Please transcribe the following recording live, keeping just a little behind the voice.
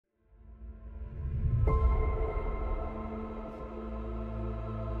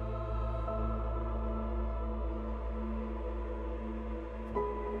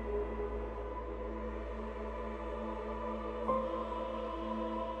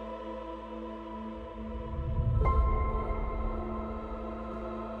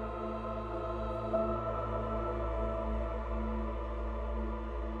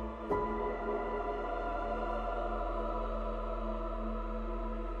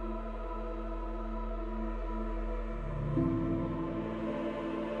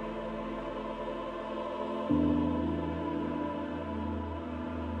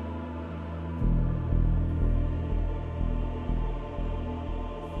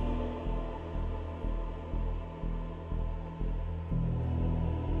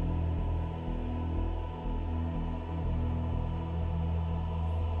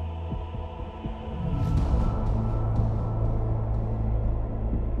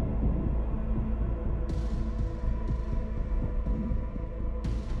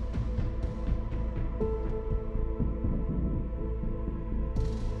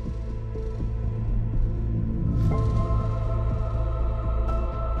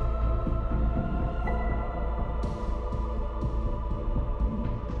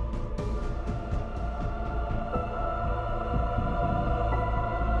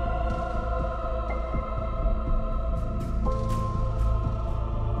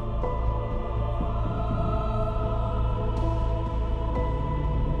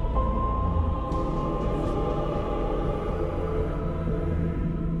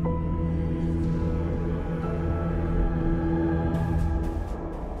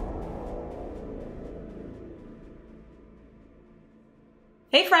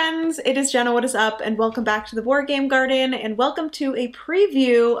Hey friends, it is Jenna, what is up, and welcome back to the Board Game Garden, and welcome to a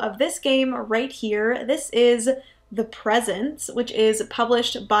preview of this game right here. This is The Presents, which is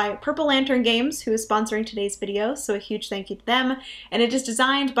published by Purple Lantern Games, who is sponsoring today's video, so a huge thank you to them. And it is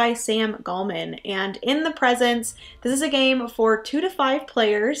designed by Sam Gullman. And in The Presents, this is a game for 2 to 5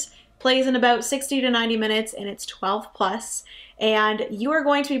 players, plays in about 60 to 90 minutes, and it's 12 plus. And you are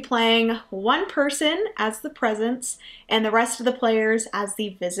going to be playing one person as the presents and the rest of the players as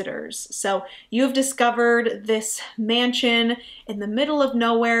the visitors. So you have discovered this mansion in the middle of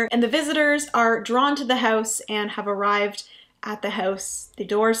nowhere, and the visitors are drawn to the house and have arrived at the house. The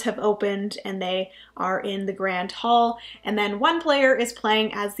doors have opened and they are in the grand hall, and then one player is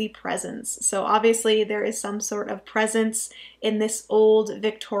playing as the presents. So obviously there is some sort of presence in this old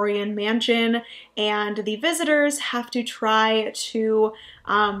Victorian mansion, and the visitors have to try to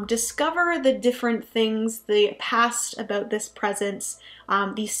discover the different things, the past about this presence,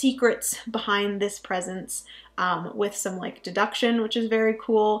 the secrets behind this presence, with some like deduction, which is very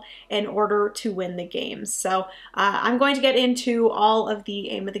cool, in order to win the game. So I'm going to get into all of the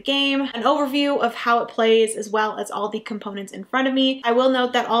aim of the game, an overview of how it plays, as well as all the components in front of me. I will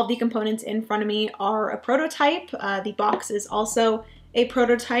note that all the components in front of me are a prototype. The box is also a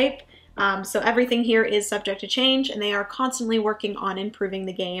prototype. So everything here is subject to change, and they are constantly working on improving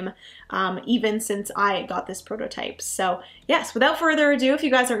the game, even since I got this prototype. So yes, without further ado, if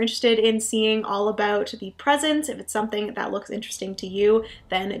you guys are interested in seeing all about the presents, if it's something that looks interesting to you,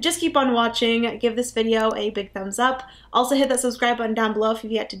 then just keep on watching. Give this video a big thumbs up. Also hit that subscribe button down below if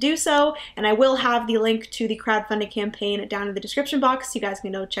you've yet to do so, and I will have the link to the crowdfunding campaign down in the description box so you guys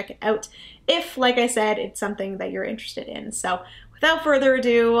can go check it out if, like I said, it's something that you're interested in. So without further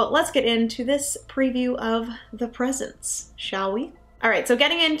ado, let's get into this preview of The Presents, shall we? Alright, so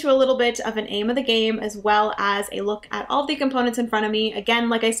getting into a little bit of an aim of the game, as well as a look at all the components in front of me. Again,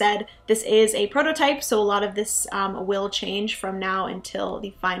 like I said, this is a prototype, so a lot of this will change from now until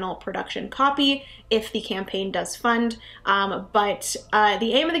the final production copy, if the campaign does fund. But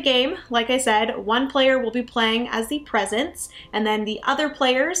the aim of the game, like I said, one player will be playing as the presents, and then the other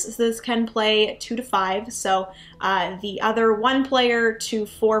players, so this can play 2 to 5, so the other 1 player to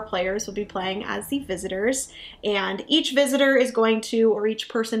 4 players will be playing as the visitors, and each visitor is going to, or each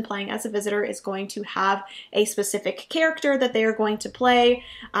person playing as a visitor is going to have a specific character that they are going to play,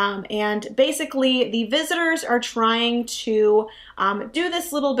 and basically the visitors are trying to do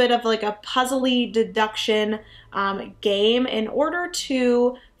this little bit of like a puzzly deduction game in order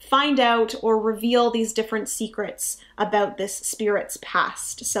to find out or reveal these different secrets about this spirit's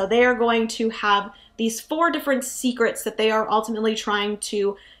past. So they are going to have these 4 different secrets that they are ultimately trying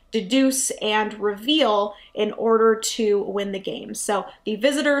to deduce and reveal in order to win the game. So the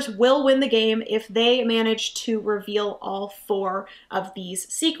visitors will win the game if they manage to reveal all 4 of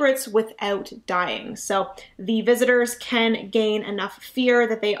these secrets without dying. So the visitors can gain enough fear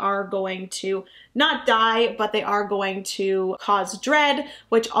that they are going to not die, but they are going to cause dread,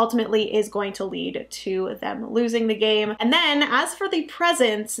 which ultimately is going to lead to them losing the game. And then as for the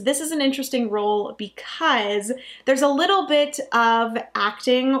presents, this is an interesting role because there's a little bit of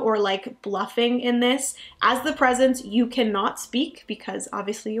acting or like bluffing in this. As the presents, you cannot speak because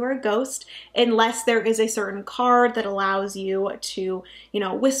obviously you are a ghost, unless there is a certain card that allows you to,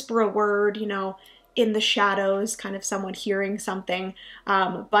 whisper a word, in the shadows, kind of someone hearing something.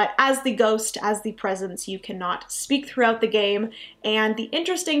 But as the ghost, as the presence, you cannot speak throughout the game. And the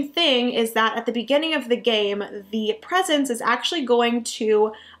interesting thing is that at the beginning of the game, the presence is actually going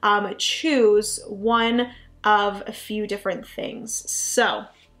to choose one of a few different things. So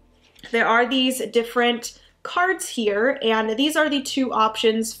there are these different cards here, and these are the 2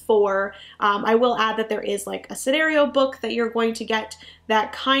 options for, I will add that there is like a scenario book that you're going to get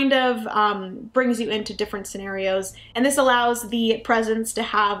that kind of brings you into different scenarios, and this allows the presents to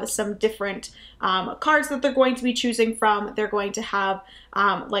have some different cards that they're going to be choosing from. They're going to have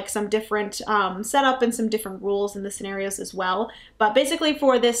like some different setup and some different rules in the scenarios as well. But basically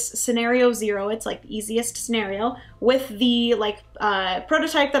for this scenario 0, it's like the easiest scenario. With the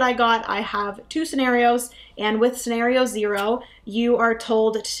prototype that I got, I have 2 scenarios, and with scenario 0, you are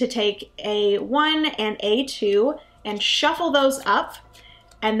told to take A1 and A2 and shuffle those up,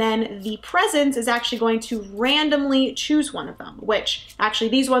 and then the presence is actually going to randomly choose one of them, which actually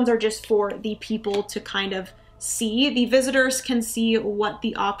these ones are just for the people to kind of see. The visitors can see what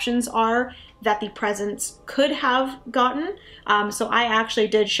the options are that the presents could have gotten. So I actually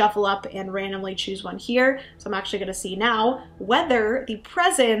did shuffle up and randomly choose one here. So I'm actually gonna see now whether the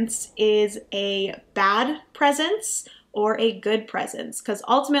presence is a bad presence or a good presence. Because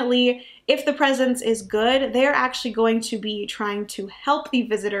ultimately, if the presence is good, they're actually going to be trying to help the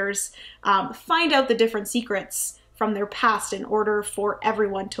visitors find out the different secrets from their past in order for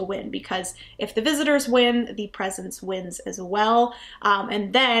everyone to win, because if the visitors win, the presence wins as well.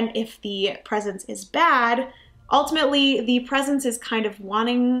 And then if the presence is bad, ultimately the presence is kind of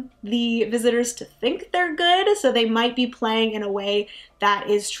wanting the visitors to think they're good, so they might be playing in a way that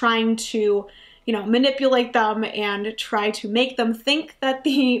is trying to, you know, manipulate them and try to make them think that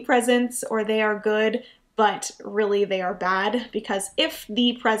the presence or they are good, but really they are bad. Because if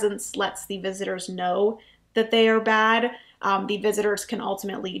the presence lets the visitors know that they are bad, the visitors can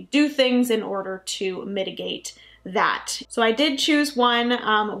ultimately do things in order to mitigate that. So I did choose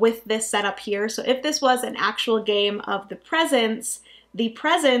one with this setup here. So if this was an actual game of the presence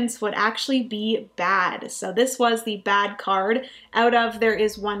would actually be bad. So this was the bad card. Out of, there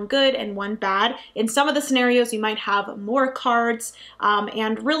is one good and one bad. In some of the scenarios, you might have more cards,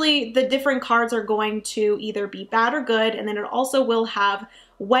 and really the different cards are going to either be bad or good, and then it also will have,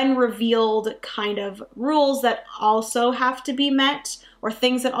 when revealed, kind of rules that also have to be met, or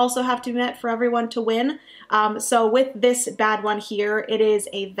things that also have to be met for everyone to win. So with this bad one here, it is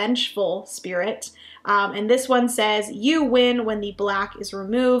a vengeful spirit. And this one says, you win when the black is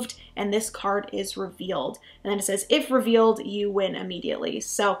removed and this card is revealed. And then it says, if revealed, you win immediately.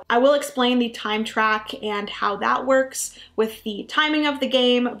 So I will explain the time track and how that works with the timing of the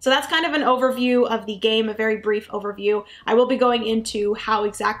game. So that's kind of an overview of the game, a very brief overview. I will be going into how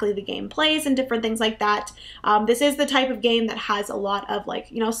exactly the game plays and different things like that. This is the type of game that has a lot of, like,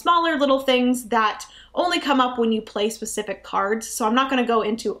 you know, smaller little things that only come up when you play specific cards. So I'm not going to go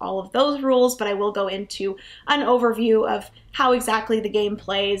into all of those rules, but I will go into an overview of how exactly the game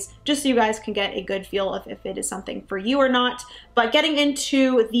plays, just so you guys can get a good feel of if it is something for you or not. But getting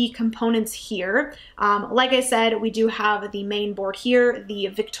into the components here, like I said, we do have the main board here, the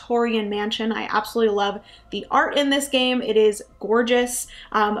Victorian mansion. I absolutely love the art in this game. It is gorgeous.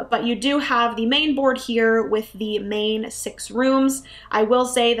 But you do have the main board here with the main 6 rooms. I will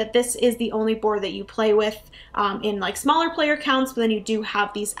say that this is the only board that you play with in like smaller player counts, but then you do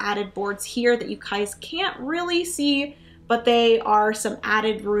have these added boards here that you guys can't really see, but they are some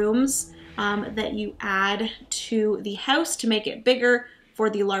added rooms that you add to the house to make it bigger for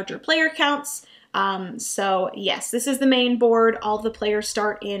the larger player counts. So yes, this is the main board. All of the players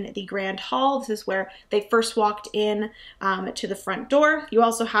start in the grand hall. This is where they first walked in to the front door. You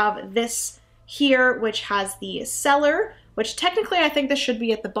also have this here, which has the cellar, which technically I think this should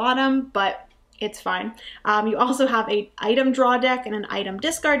be at the bottom, but it's fine. You also have an item draw deck and an item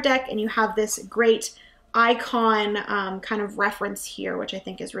discard deck, and you have this great icon kind of reference here, which I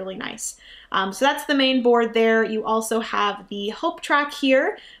think is really nice. So that's the main board there. You also have the hope track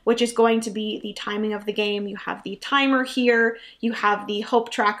here, which is going to be the timing of the game. You have the timer here, you have the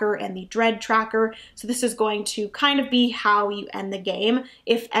hope tracker and the dread tracker. So this is going to kind of be how you end the game.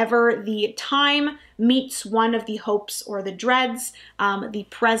 If ever the time meets one of the hopes or the dreads, the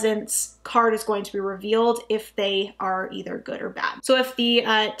presence card is going to be revealed if they are either good or bad. So if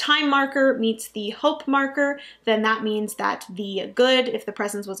the time marker meets the hope marker, then that means that the good, if the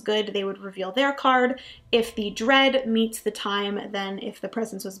presence was good, they would reveal their card. If the dread meets the time, then if the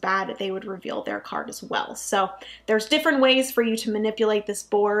presence was bad, they would reveal their card as well. So there's different ways for you to manipulate this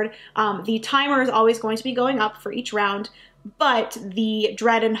board. The timer is always going to be going up for each round, but the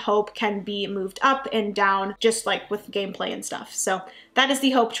dread and hope can be moved up and down, just like with gameplay and stuff. So that is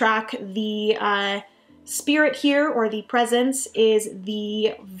the hope track. The spirit here, or the presence, is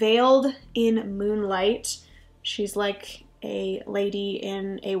the veiled in moonlight. She's like a lady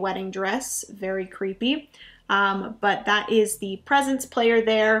in a wedding dress, very creepy. But that is the presence player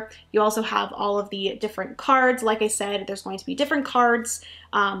there. You also have all of the different cards. Like I said, there's going to be different cards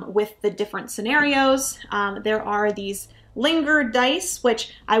with the different scenarios. There are these linger dice,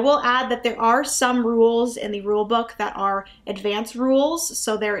 which I will add that there are some rules in the rule book that are advanced rules.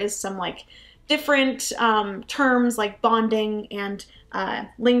 So there is some like different terms like bonding and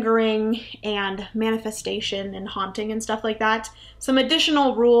lingering and manifestation and haunting and stuff like that. Some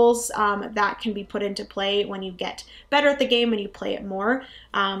additional rules that can be put into play when you get better at the game and you play it more.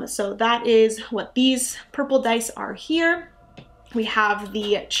 So that is what these purple dice are here. We have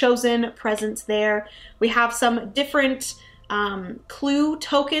the chosen presence there. We have some different clue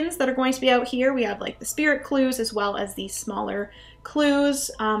tokens that are going to be out here. We have like the spirit clues as well as the smaller clues.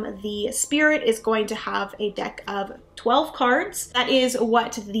 The spirit is going to have a deck of 12 cards. That is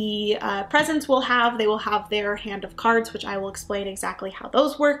what the presents will have. They will have their hand of cards, which I will explain exactly how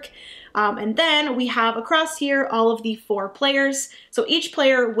those work. And then we have across here all of the 4 players. So each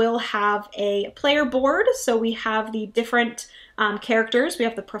player will have a player board. So we have the different characters. We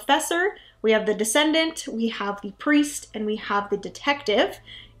have the professor, we have the descendant, we have the priest, and we have the detective.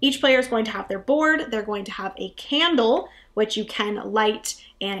 Each player is going to have their board. They're going to have a candle, which you can light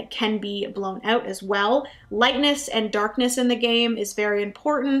and it can be blown out as well. Lightness and darkness in the game is very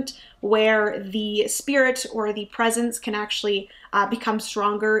important, where the spirit or the presence can actually become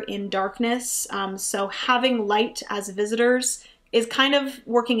stronger in darkness. So having light as visitors is kind of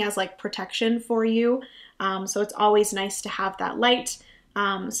working as like protection for you. So it's always nice to have that light.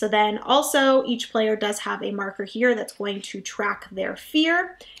 So then also each player does have a marker here that's going to track their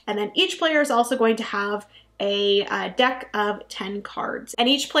fear. And then each player is also going to have a deck of 10 cards. And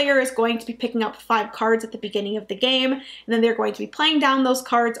each player is going to be picking up 5 cards at the beginning of the game. And then they're going to be playing down those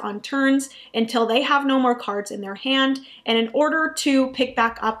cards on turns until they have no more cards in their hand. And in order to pick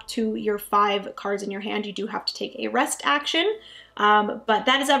back up to your 5 cards in your hand, you do have to take a rest action. But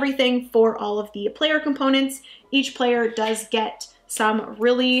that is everything for all of the player components. Each player does get some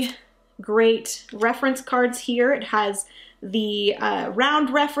really great reference cards here. It has the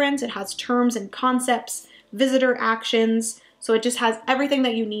round reference, it has terms and concepts, visitor actions, so it just has everything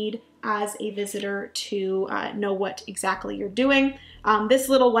that you need as a visitor to know what exactly you're doing. This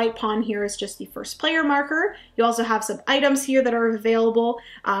little white pawn here is just the first player marker. You also have some items here that are available.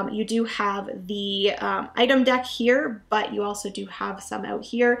 You do have the item deck here, but you also do have some out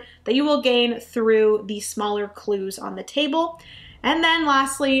here that you will gain through the smaller clues on the table. And then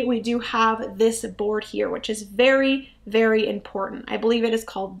lastly, we do have this board here, which is very, very important. I believe it is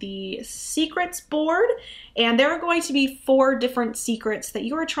called the secrets board. And there are going to be 4 different secrets that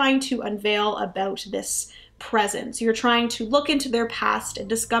you are trying to unveil about this present. So you're trying to look into their past and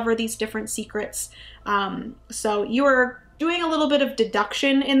discover these different secrets. So you are doing a little bit of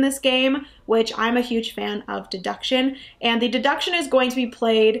deduction in this game, which I'm a huge fan of deduction. And the deduction is going to be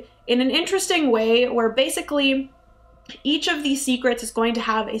played in an interesting way where basically each of these secrets is going to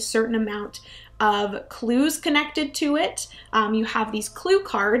have a certain amount of clues connected to it. You have these clue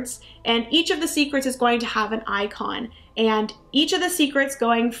cards, and each of the secrets is going to have an icon. And each of the secrets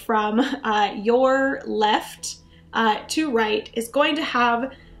going from your left to right is going to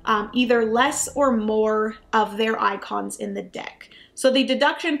have either less or more of their icons in the deck. So the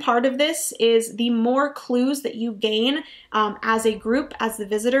deduction part of this is the more clues that you gain as a group, as the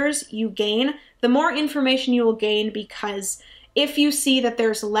visitors you gain, the more information you will gain, because if you see that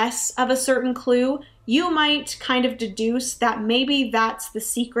there's less of a certain clue, you might kind of deduce that maybe that's the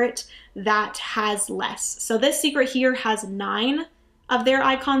secret that has less. So this secret here has 9 of their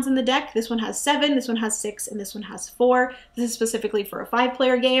icons in the deck. This one has 7, this one has 6, and this one has 4. This is specifically for a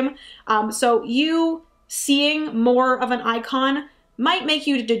 5-player game. So you seeing more of an icon might make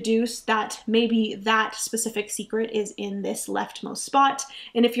you deduce that maybe that specific secret is in this leftmost spot.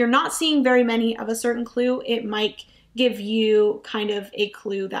 And if you're not seeing very many of a certain clue, it might give you kind of a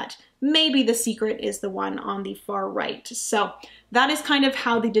clue that maybe the secret is the one on the far right. So that is kind of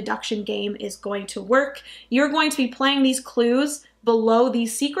how the deduction game is going to work. You're going to be playing these clues below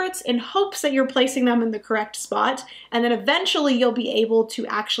these secrets in hopes that you're placing them in the correct spot, and then eventually you'll be able to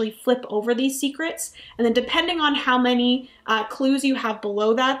actually flip over these secrets, and then depending on how many clues you have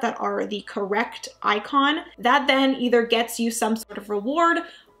below that are the correct icon, that then either gets you some sort of reward,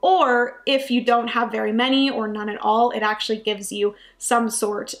 or if you don't have very many or none at all, it actually gives you some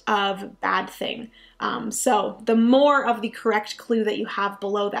sort of bad thing. So the more of the correct clue that you have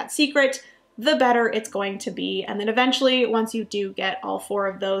below that secret, the better it's going to be. And then eventually, once you do get all 4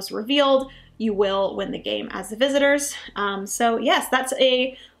 of those revealed, you will win the game as the visitors. So yes, that's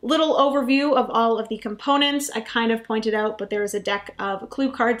a little overview of all of the components. I kind of pointed out, but there is a deck of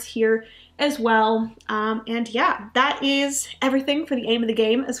clue cards here as well. And yeah, that is everything for the aim of the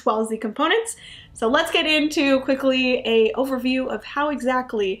game as well as the components. So let's get into quickly a overview of how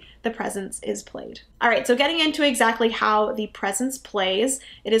exactly the presence is played. All right, so getting into exactly how the presence plays,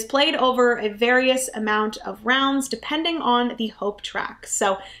 it is played over a various amount of rounds depending on the hope track.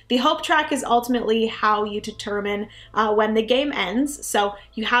 So the hope track is ultimately how you determine when the game ends. So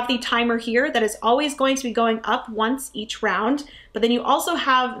you have the timer here that is always going to be going up once each round, but then you also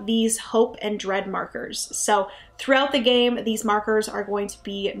have these hope and dread markers. So throughout the game, these markers are going to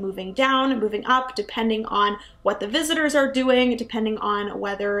be moving down, moving up, depending on what the visitors are doing, depending on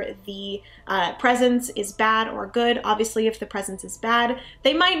whether the presence is bad or good. Obviously, if the presence is bad,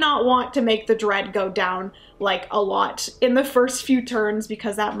 they might not want to make the dread go down like a lot in the first few turns,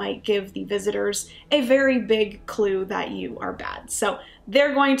 because that might give the visitors a very big clue that you are bad. So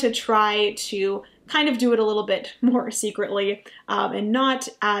they're going to try to kind of do it a little bit more secretly and not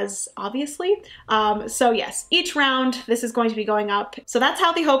as obviously. So yes, each round this is going to be going up. So that's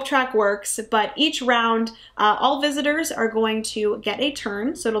how the hope track works, but each round all visitors are going to get a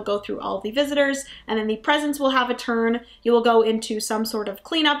turn. So it'll go through all of the visitors, and then the presence will have a turn. You will go into some sort of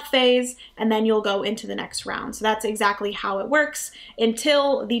cleanup phase, and then you'll go into the next round. So that's exactly how it works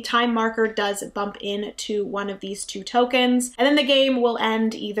until the time marker does bump into one of these two tokens, and then the game will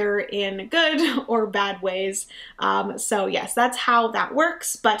end either in good or bad ways. So yes, that's how that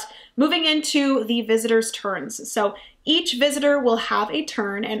works. But moving into the visitors' turns. So each visitor will have a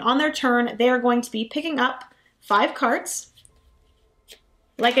turn, and on their turn, they are going to be picking up 5 cards.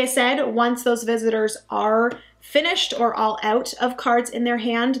 Like I said, once those visitors are finished or all out of cards in their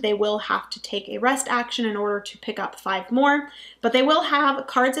hand, they will have to take a rest action in order to pick up 5 more, but they will have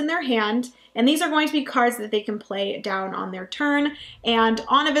cards in their hand, and these are going to be cards that they can play down on their turn. And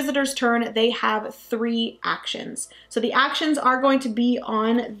on a visitor's turn, they have 3 actions. So the actions are going to be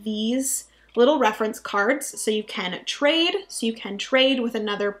on these little reference cards. So you can trade. So you can trade with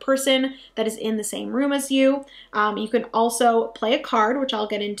another person that is in the same room as you. You can also play a card, which I'll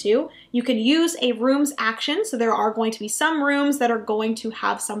get into. You can use a room's action. So there are going to be some rooms that are going to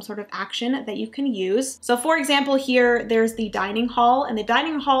have some sort of action that you can use. So for example, here there's the dining hall, and the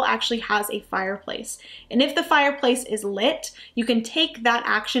dining hall actually has a fireplace. And if the fireplace is lit, you can take that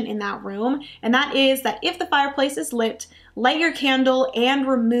action in that room. And that is that if the fireplace is lit, light your candle and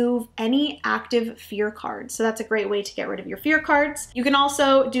remove any active fear cards. So that's a great way to get rid of your fear cards. You can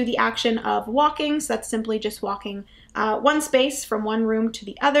also do the action of walking. So that's simply just walking one space from one room to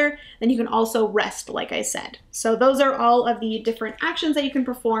the other. Then you can also rest, like I said. So those are all of the different actions that you can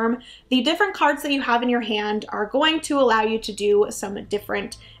perform. The different cards that you have in your hand are going to allow you to do some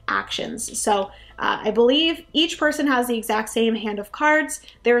different actions. So I believe each person has the exact same hand of cards.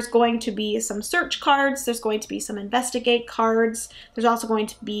 There's going to be some search cards. There's going to be some investigate cards. There's also going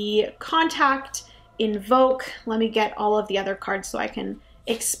to be contact, invoke. Let me get all of the other cards so I can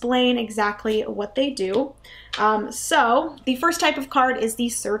explain exactly what they do. So the first type of card is the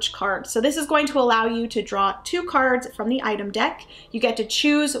search card. So this is going to allow you to draw 2 cards from the item deck. You get to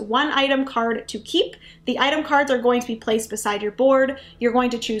choose 1 item card to keep. The item cards are going to be placed beside your board. You're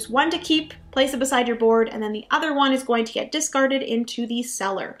going to choose 1 to keep, place it beside your board, and then the other one is going to get discarded into the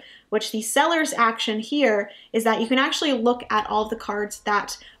cellar, which the seller's action here is that you can actually look at all of the cards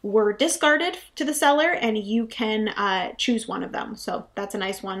that were discarded to the seller, and you can choose one of them. So that's a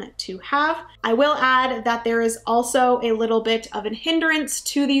nice one to have. I will add that there is also a little bit of an hindrance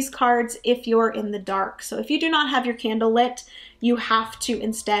to these cards if you're in the dark. So if you do not have your candle lit, you have to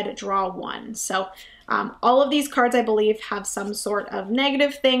instead draw 1. So all of these cards, I believe, have some sort of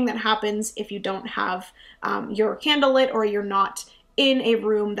negative thing that happens if you don't have your candle lit or you're not in a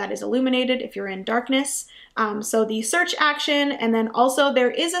room that is illuminated if you're in darkness. So the search action, and then also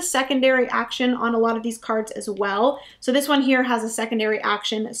there is a secondary action on a lot of these cards as well. So this one here has a secondary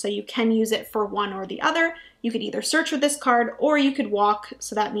action, so you can use it for one or the other. You could either search with this card or you could walk.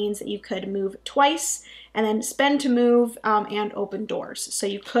 So that means that you could move twice and then spend to move and open doors. So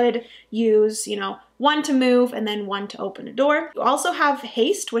you could use, 1 to move and then 1 to open a door. You also have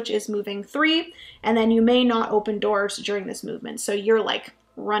haste, which is moving 3, and then you may not open doors during this movement. So you're like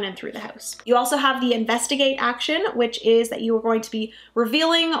running through the house. You also have the investigate action, which is that you are going to be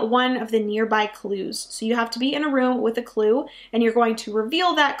revealing one of the nearby clues. So you have to be in a room with a clue and you're going to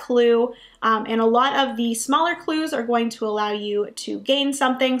reveal that clue. And a lot of the smaller clues are going to allow you to gain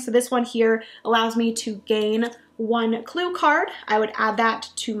something. So this one here allows me to gain 1 clue card. I would add that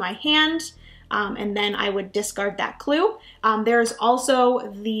to my hand and then I would discard that clue. There's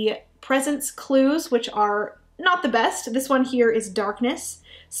also the presence clues, which are not the best. This one here is darkness,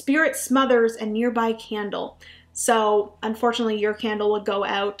 spirit smothers, and nearby candle. So unfortunately your candle would go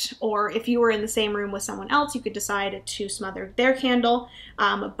out, or if you were in the same room with someone else, you could decide to smother their candle,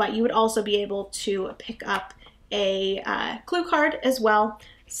 but you would also be able to pick up a clue card as well.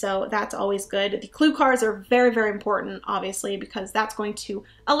 So that's always good. The clue cards are very, very important, obviously, because that's going to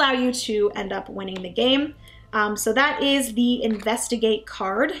allow you to end up winning the game. So that is the investigate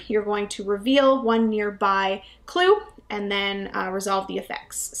card. You're going to reveal 1 nearby clue and then resolve the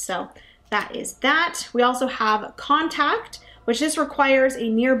effects. So that is that. We also have contact, which this requires a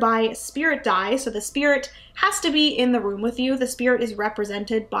nearby spirit die. So the spirit has to be in the room with you. The spirit is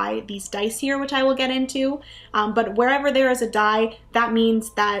represented by these dice here, which I will get into. But wherever there is a die, that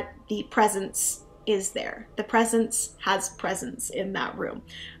means that the presence is there. The presence has presence in that room.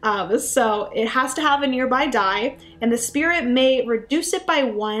 So it has to have a nearby die, and the spirit may reduce it by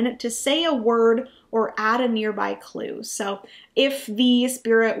 1 to say a word or add a nearby clue. So if the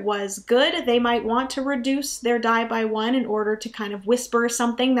spirit was good, they might want to reduce their die by 1 in order to kind of whisper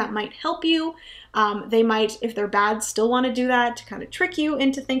something that might help you. They might, if they're bad, still want to do that to kind of trick you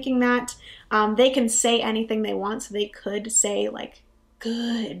into thinking that. They can say anything they want, so they could say like,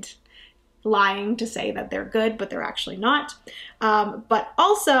 good, lying to say that they're good, but they're actually not. But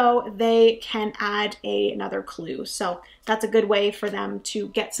also they can add another clue. So that's a good way for them to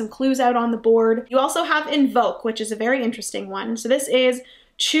get some clues out on the board. You also have invoke, which is a very interesting one. So this is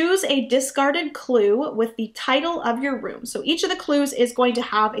choose a discarded clue with the title of your room. So each of the clues is going to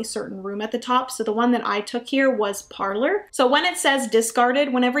have a certain room at the top. So the one that I took here was parlor. So when it says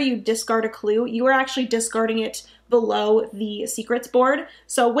discarded, whenever you discard a clue, you are actually discarding it below the secrets board.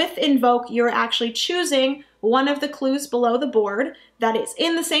 So with invoke, you're actually choosing one of the clues below the board that is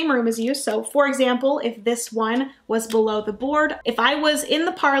in the same room as you. So for example, if this one was below the board, if I was in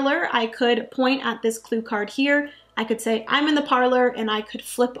the parlor, I could point at this clue card here. I could say I'm in the parlor, and I could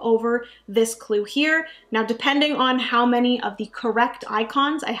flip over this clue here. Now, depending on how many of the correct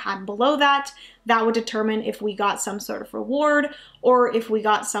icons I had below that, that would determine if we got some sort of reward or if we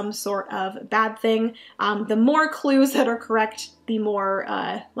got some sort of bad thing. The more clues that are correct, the more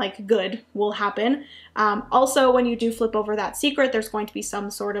like good will happen. Also, when you do flip over that secret, there's going to be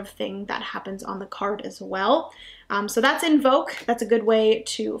some sort of thing that happens on the card as well. So that's invoke. That's a good way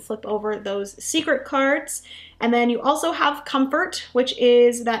to flip over those secret cards. And then you also have comfort, which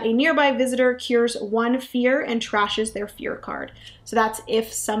is that a nearby visitor cures 1 fear and trashes their fear card. So that's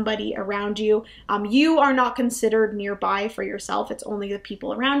if somebody around you, you are not considered nearby for yourself. It's only the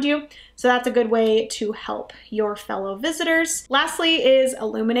people around you. So that's a good way to help your fellow visitors. Lastly is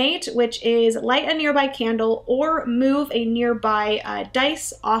illuminate, which is light a nearby candle or move a nearby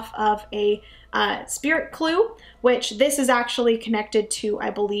dice off of a spirit clue, which this is actually connected to, I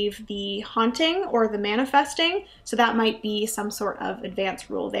believe, the haunting or the manifesting. So that might be some sort of advanced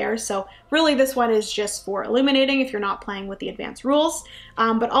rule there. So really this one is just for illuminating if you're not playing with the advanced rules.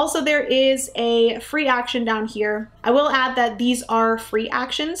 But also there is a free action down here. I will add that these are free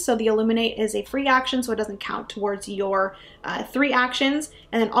actions. So the illuminate is a free action, so it doesn't count towards your 3 actions.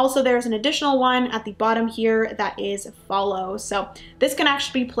 And then also there's an additional one at the bottom here that is follow. So this can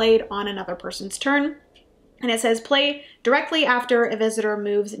actually be played on another person's turn. And it says play directly after a visitor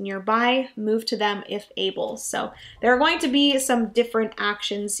moves nearby, move to them if able. So there are going to be some different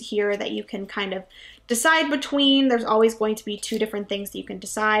actions here that you can kind of decide between. There's always going to be 2 different things that you can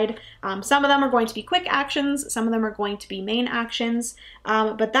decide. Some of them are going to be quick actions, some of them are going to be main actions,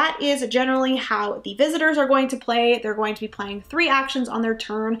 but that is generally how the visitors are going to play. They're going to be playing 3 actions on their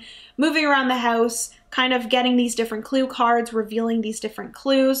turn, moving around the house, kind of getting these different clue cards, revealing these different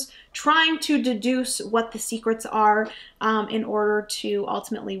clues, trying to deduce what the secrets are in order to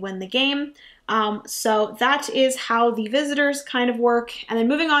ultimately win the game. So that is how the visitors kind of work. And then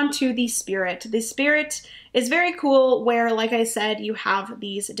moving on to the spirit. The spirit is very cool where, like I said, you have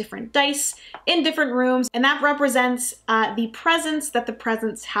these different dice in different rooms, and that represents the presence that the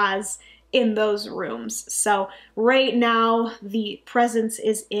presence has in those rooms. So right now the presence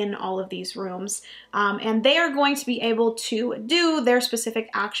is in all of these rooms, and they are going to be able to do their specific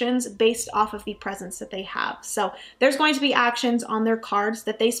actions based off of the presence that they have. So there's going to be actions on their cards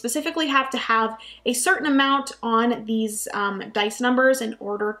that they specifically have to have a certain amount on these dice numbers in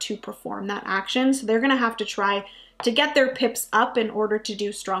order to perform that action. So they're going to have to try to get their pips up in order to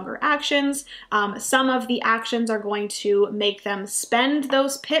do stronger actions. Some of the actions are going to make them spend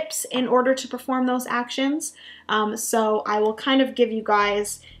those pips in order to perform those actions. So I will kind of give you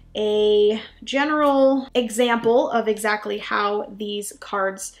guys a general example of exactly how these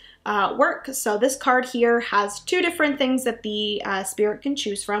cards work. So this card here has 2 different things that the spirit can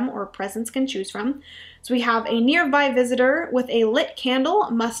choose from, or presence can choose from. So we have a nearby visitor with a lit candle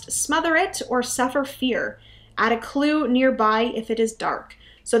must smother it or suffer fear. Add a clue nearby if it is dark.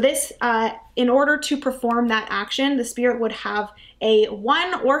 So this, in order to perform that action, the spirit would have a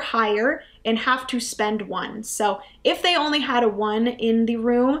 1 or higher and have to spend 1. So if they only had a 1 in the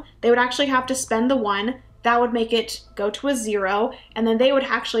room, they would actually have to spend the 1. That would make it go to a 0, and then they would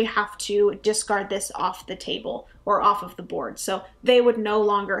actually have to discard this off the table or off of the board. So they would no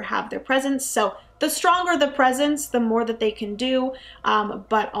longer have their presence. So the stronger the presence, the more that they can do,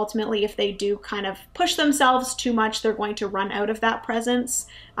 but ultimately if they do kind of push themselves too much, they're going to run out of that presence,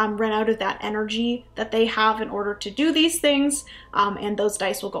 run out of that energy that they have in order to do these things, and those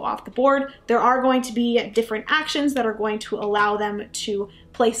dice will go off the board. There are going to be different actions that are going to allow them to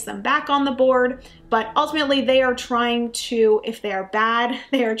place them back on the board, but ultimately they are trying to, if they are bad,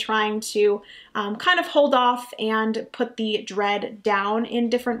 they are trying to kind of hold off and put the dread down in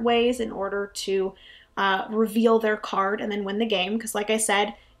different ways in order to reveal their card and then win the game. Because like I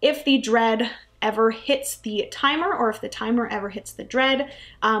said, if the dread ever hits the timer, or if the timer ever hits the dread,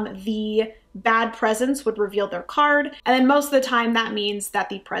 the bad presence would reveal their card, and then most of the time that means that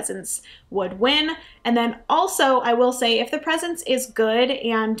the presence would win. And then also I will say, if the presence is good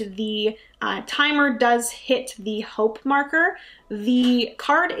and the timer does hit the hope marker, the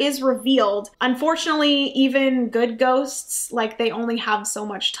card is revealed. Unfortunately, even good ghosts, like, they only have so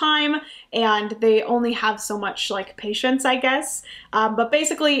much time and they only have so much like patience, I guess. But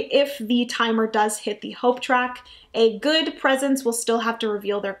basically, if the timer does hit the hope track, a good presence will still have to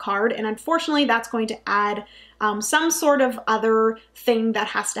reveal their card, and unfortunately that's going to add some sort of other thing that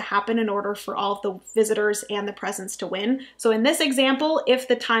has to happen in order for all of the visitors and the presence to win. So in this example, if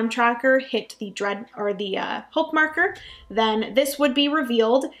the time tracker hit the dread or the hope marker, then this would be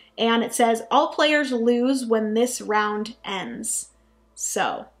revealed, and it says all players lose when this round ends.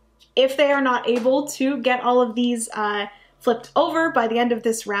 So if they are not able to get all of these flipped over by the end of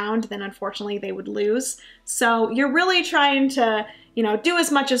this round, then unfortunately they would lose. So you're really trying to, you know, do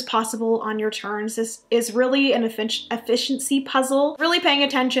as much as possible on your turns. This is really an efficiency puzzle, really paying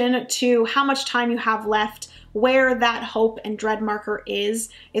attention to how much time you have left, where that hope and dread marker is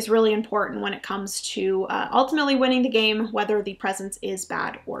really important when it comes to ultimately winning the game, whether the presence is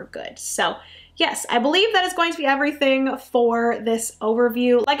bad or good. So yes, I believe that is going to be everything for this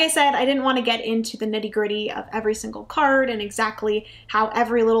overview. Like I said, I didn't want to get into the nitty-gritty of every single card and exactly how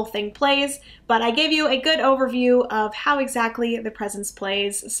every little thing plays, but I gave you a good overview of how exactly the presence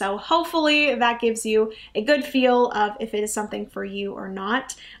plays. So hopefully that gives you a good feel of if it is something for you or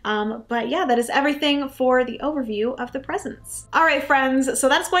not. But yeah, that is everything for the overview of the presence. All right, friends, so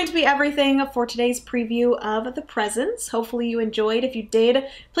that's going to be everything for today's preview of the presence. Hopefully you enjoyed. If you did,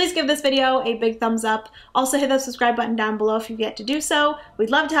 please give this video a big thumbs up. Also hit that subscribe button down below if you've yet to do so. We'd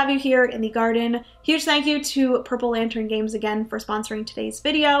love to have you here in the garden. Huge thank you to Purple Lantern Games again for sponsoring today's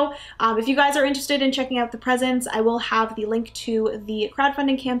video. If you guys are interested in checking out the presents, I will have the link to the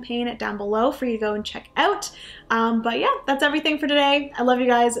crowdfunding campaign down below for you to go and check out. But yeah, that's everything for today. I love you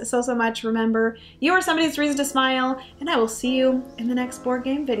guys so much. Remember, you are somebody's reason to smile, and I will see you in the next board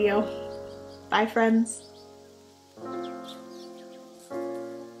game video. Bye, friends.